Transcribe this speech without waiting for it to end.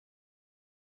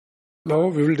Now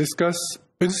we will discuss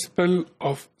principle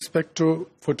of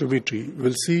spectrophotometry.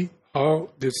 We'll see how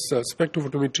this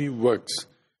spectrophotometry works.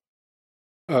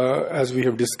 As we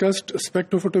have discussed, a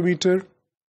spectrophotometer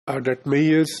that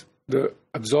measures the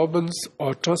absorbance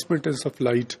or transmittance of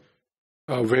light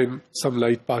when some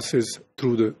light passes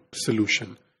through the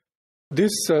solution.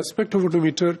 This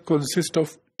spectrophotometer consists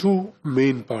of two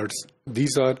main parts.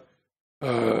 These are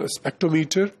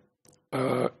spectrometer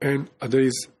and other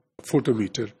is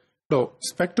photometer. Now,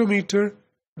 spectrometer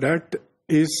that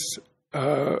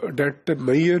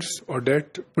measures or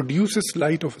that produces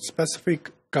light of a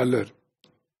specific color.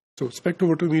 So,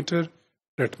 spectrophotometer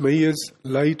that measures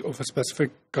light of a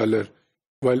specific color,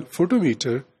 while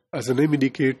photometer, as the name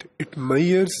indicates, it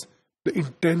measures the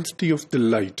intensity of the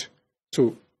light.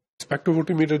 So,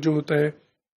 spectrophotometer जो होता है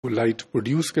वो light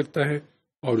produce करता है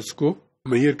और उसको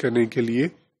major करने के लिए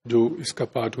जो इसका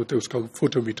पार्ट होता है उसका हम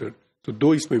फोटोमीटर. तो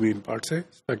दो इसमें मेन पार्ट्स है,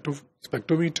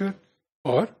 स्पेक्ट्रोमीटर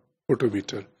और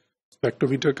फोटोमीटर.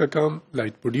 स्पेक्ट्रोमीटर का काम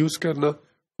लाइट प्रोड्यूस करना,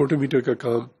 फोटोमीटर का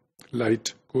काम लाइट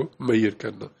को मेजर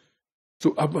करना. तो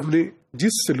अब हमने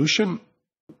जिस सोल्यूशन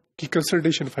की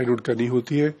कंसंट्रेशन फाइंड आउट करनी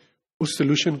होती है उस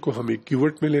सोल्यूशन को हम एक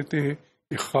क्यूवेट में लेते हैं,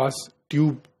 एक खास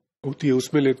ट्यूब होती है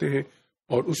उसमें लेते हैं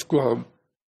और उसको हम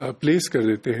प्लेस कर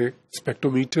देते हैं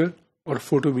स्पेक्ट्रोमीटर और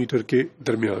फोटोमीटर के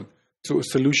दरमियान. So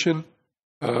solution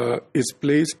is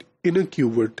placed in a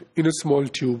cuvette in a small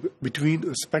tube between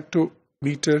a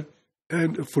spectrometer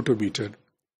and a photometer.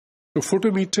 So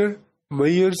photometer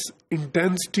measures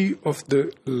intensity of the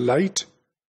light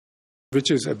which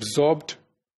is absorbed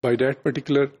by that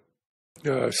particular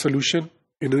solution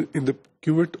in the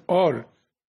cuvette, or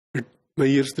it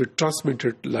measures the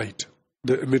transmitted light,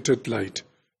 the emitted light.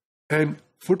 And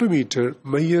photometer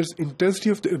measures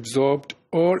intensity of the absorbed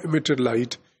or emitted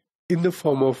light in the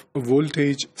form of a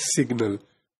voltage signal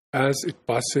as it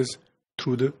passes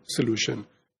through the solution.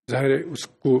 ظاہر ہے اس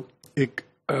کو ایک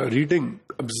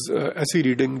reading ایسی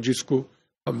reading جس کو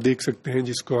ہم دیکھ سکتے ہیں,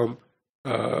 جس کو ہم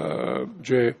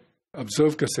جو ہے آبزرو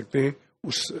کر سکتے ہیں,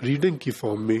 اس ریڈنگ کی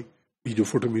فارم میں یہ جو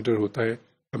فوٹومیٹر ہوتا ہے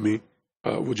ہمیں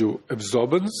وہ جو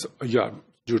ایبزاربنس یا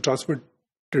جو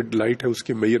ٹرانسمیٹڈ لائٹ ہے اس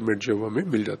کے میئرمنٹ جو ہے وہ ہمیں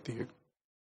مل جاتی ہے.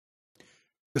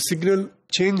 The signal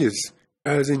changes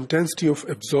as intensity of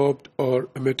absorbed or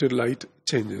emitted light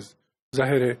changes.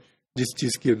 ظاہر ہے جس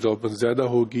چیز کی absorbance زیادہ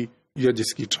ہوگی یا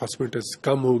جس کی ٹرانسمیٹنس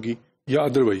کم ہوگی یا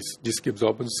ادروائز جس کی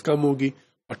absorbance کم ہوگی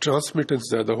اور ٹرانسمیٹنس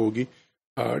زیادہ ہوگی,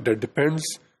 that depends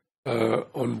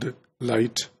on the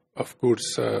light, of course,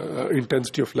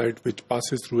 intensity of light which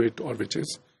passes through it or which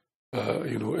is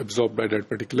absorbed by that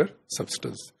particular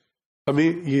substance. ہمیں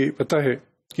یہ پتہ ہے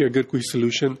کہ اگر کوئی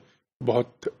سولوشن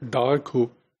بہت ڈارک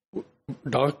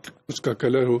اس کا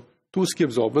کلر ہو تو اس کی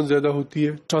ابزاربنس زیادہ ہوتی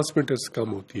ہے, ٹرانسمیٹنس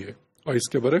کم ہوتی ہے, اور اس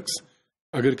کے برعکس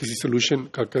اگر کسی سولوشن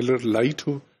کا کلر لائٹ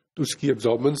ہو تو اس کی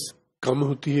ابزاربنس کم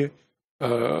ہوتی ہے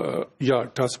یا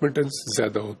ٹرانسمیٹنس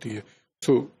زیادہ ہوتی ہے.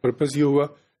 سو پرپز یہ ہوا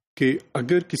کہ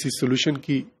اگر کسی سولوشن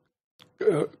کی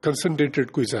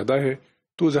کنسنٹریٹڈ کوئی زیادہ ہے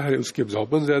تو ظاہر ہے اس کی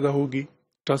ابزاربنس زیادہ ہوگی,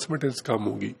 ٹرانسمیٹنس کم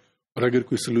ہوگی, اور اگر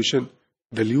کوئی سولوشن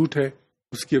ڈیلیوٹ ہے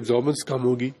اس کی ابزاربنس کم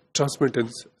ہوگی,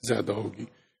 ٹرانسمیٹنس زیادہ ہوگی.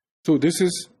 So this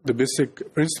is the basic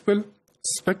principle.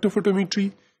 Spectrophotometry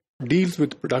deals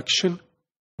with production,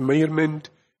 measurement,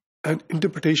 and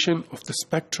interpretation of the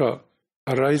spectra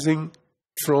arising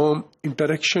from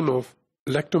interaction of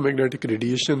electromagnetic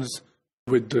radiations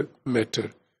with the matter.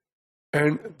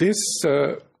 And this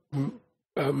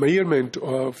measurement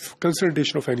of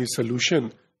concentration of any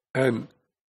solution and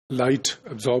light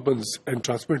absorbance and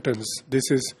transmittance,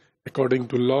 this is according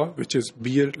to law which is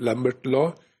Beer-Lambert law,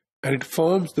 and it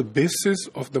forms the basis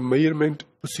of the measurement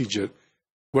procedure.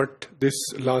 What this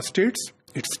law states?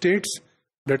 It states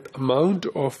that amount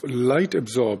of light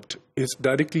absorbed is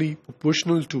directly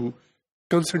proportional to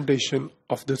concentration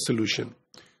of the solution.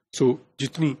 So,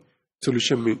 جتنی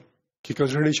solution میں کی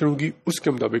concentration ہوگی اس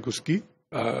کے مطابق اس کی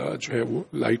جو ہے وہ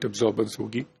light absorbance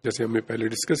ہوگی, جیسے ہم نے پہلے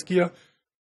ڈسکس کیا,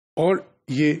 اور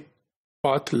یہ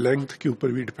path length کے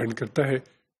اوپر بھی ڈیپینڈ کرتا ہے,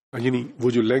 یعنی وہ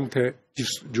جو لینتھ ہے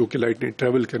جو کہ لائٹ نے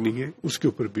ٹریول کرنی ہے اس کے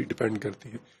اوپر بھی ڈیپینڈ کرتی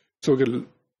ہے. سو اگر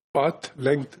پاتھ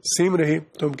لینتھ سیم رہے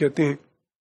تو ہم کہتے ہیں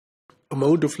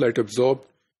amount of light absorb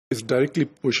is directly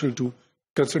proportional to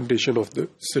concentration of the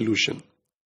solution.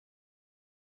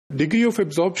 Degree of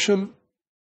absorption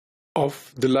of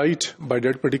the light by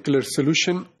that particular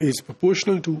solution is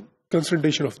proportional to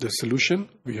concentration of the solution.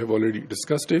 We have already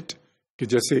discussed it کہ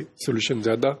جیسے solution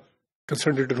زیادہ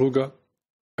concentrated ہوگا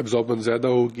ایبزاربنس زیادہ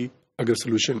ہوگی, اگر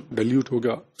solution dilute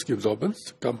ہوگا اس کی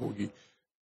ایبزاربنس کم ہوگی.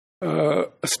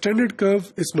 اسٹینڈرڈ کرو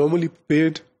is normally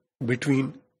prepared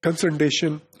between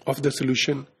concentration of the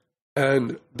solution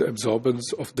and the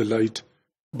absorbance of the light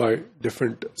by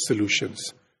different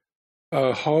solutions.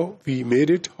 How we made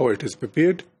it, how it is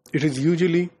prepared. It is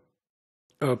usually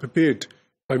prepared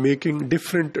by making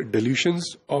different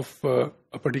dilutions of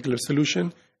a particular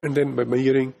solution and then by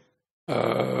measuring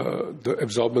the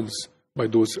absorbance by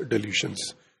those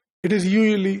dilutions. It is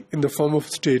usually in the form of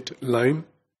straight line.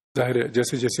 ظاہر ہے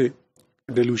جیسے جیسے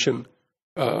ڈیلوشن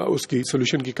اس کی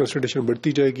solution کی concentration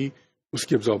بڑھتی جائے گی اس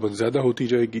کی ابزاربنس زیادہ ہوتی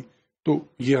جائے گی. تو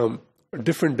یہ ہم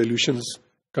ڈفرینٹ ڈیلوشنس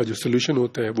کا جو سولوشن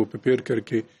ہوتا ہے وہ پریپیئر کر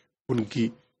کے ان کی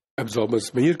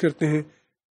ابزاربنس میئر کرتے ہیں.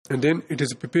 And then it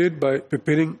is prepared by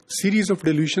preparing series of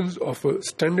dilutions of a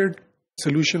standard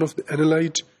solution of the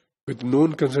analyte with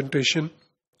known concentration.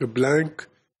 The blank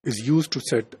is used to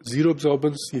set zero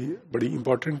absorbance. یہ بڑی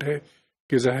امپورٹنٹ ہے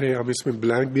کہ ظاہر ہے ہم اس میں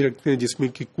بلینک بھی رکھتے ہیں جس میں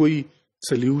کہ کوئی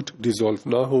سلیوٹ ڈیزالو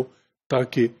نہ ہو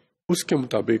تاکہ اس کے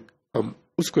مطابق ہم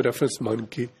اس کو ریفرنس مان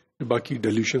کے جو باقی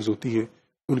ڈیلیوشنز ہوتی ہیں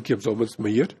ان کی ابزاربنس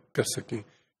میئر کر سکیں.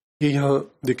 یہ یہاں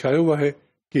دکھایا ہوا ہے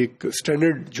کہ ایک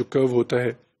اسٹینڈرڈ جو کرو ہوتا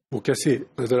ہے وہ کیسے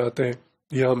نظر آتا ہے.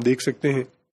 یہاں ہم دیکھ سکتے ہیں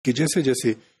کہ جیسے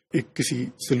جیسے ایک کسی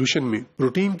سولوشن میں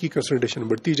پروٹین کی کنسنٹریشن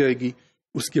بڑھتی جائے گی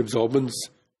اس کی ابزاربنس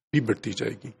بھی بڑھتی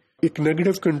جائے گی. ایک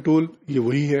نیگیٹو کنٹرول یہ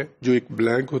وہی ہے جو ایک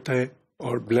بلینک ہوتا ہے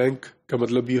اور بلینک کا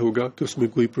مطلب یہ ہوگا کہ اس میں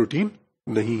کوئی پروٹین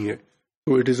نہیں ہے.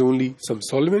 تو it is only some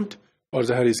solvent اور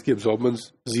ظاہر اس کی ابزاربنس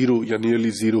زیرو یا نیئرلی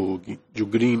زیرو ہوگی جو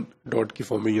گرین ڈاٹ کی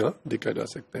فارم میں یہاں دیکھا جا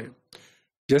سکتا ہے.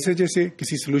 جیسے جیسے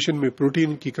کسی سولوشن میں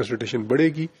پروٹین کی کنسنٹریشن بڑھے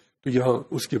گی تو یہاں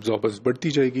اس کی ابزاربنس بڑھتی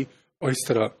جائے گی اور اس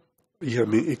طرح یہ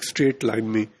ہمیں ایک اسٹریٹ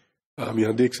لائن میں ہم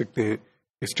یہاں دیکھ سکتے ہیں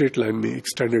اسٹریٹ لائن میں ایک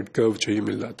اسٹینڈرڈ کرو چاہیے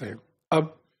مل جاتا ہے. اب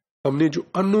ہم نے جو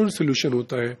ان نون سولوشن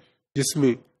ہوتا ہے جس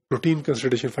میں پروٹین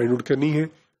کنسنٹریشن فائنڈ آؤٹ کرنی ہے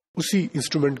اسی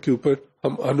انسٹرومنٹ کے اوپر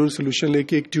ہم ان نون سولوشن لے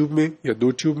کے ایک ٹیوب میں یا دو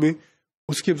ٹیوب میں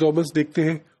اس کی ابزاربنس دیکھتے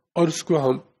ہیں اور اس کو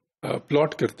ہم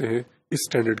پلاٹ کرتے ہیں اس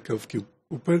اسٹینڈرڈ کرو کے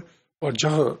اوپر. اور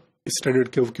جہاں اس اسٹینڈرڈ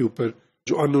کرو کے اوپر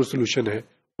جو ان نون سولوشن ہے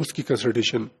اس کی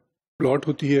کنسنٹریشن پلاٹ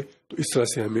ہوتی ہے تو اس طرح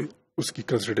سے ہمیں اس کی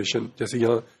کنسنٹریشن جیسے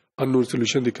یہاں ان نون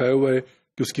سولوشن دکھایا ہوا ہے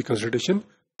کہ اس کی کنسنٹریشن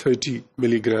 30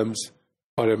 ملی گرامز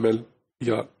پر ایم ایل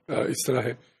یا اس طرح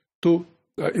ہے. تو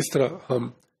اس طرح ہم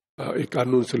ایک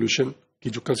ان نون سولوشن کی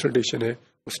جو کنسنٹریشن ہے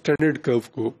اس اسٹینڈرڈ کرو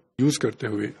کو یوز کرتے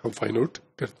ہوئے ہم فائنڈ آؤٹ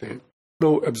کرتے ہیں.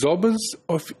 Now, absorbance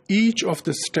of each of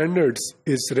the standards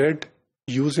is read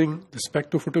using the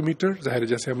spectrophotometer. ظاہر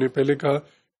جیسے ہم نے پہلے کہا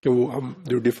کہ وہ ہم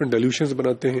جو ڈفرینٹ ڈیلیوشنز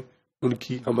بناتے ہیں ان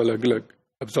کی ہم الگ الگ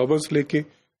absorbance لے کے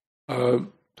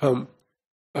ہم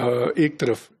ایک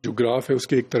طرف جو گراف ہے اس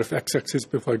کے ایک طرف ایکس ایکسس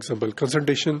پہ فار ایگزامپل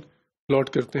کنسنٹریشن پلاٹ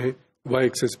کرتے ہیں, وائی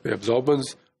ایکسس پہ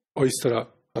absorbance, اور اس طرح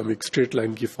ہم ایک اسٹریٹ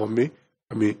لائن کی فارم میں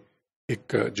ہمیں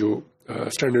ایک جو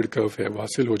اسٹینڈرڈ کرو ہے وہ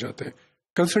حاصل ہو جاتا ہے.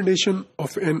 Concentration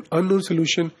of an unknown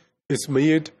solution is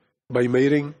measured by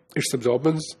measuring its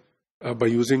absorbance by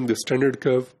using the standard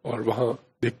curve. اور وہاں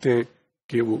دیکھتے ہیں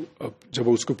کہ وہ جب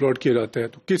اس کو پلاٹ کیا جاتا ہے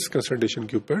تو کس کنسنٹریشن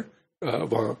کے اوپر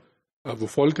وہاں وہ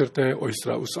فال کرتا ہے اور اس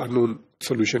طرح اس ان نون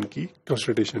سولوشن کی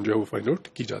کنسنٹریشن جو ہے وہ فائنڈ آؤٹ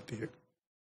کی جاتی ہے.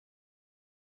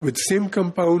 With same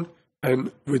compound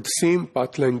and with same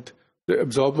path length, the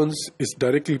absorbance is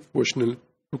directly proportional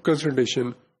to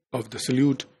concentration of the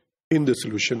solute in the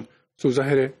solution. تو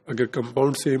ظاہر ہے اگر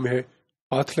کمپاؤنڈ سیم ہے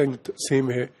پاتھ لینتھ سیم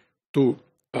ہے تو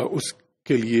اس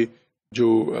کے لیے جو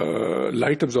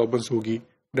لائٹ ابزاربنس ہوگی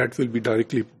that will be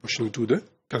directly proportional to the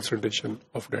concentration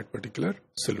of that particular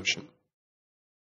solution.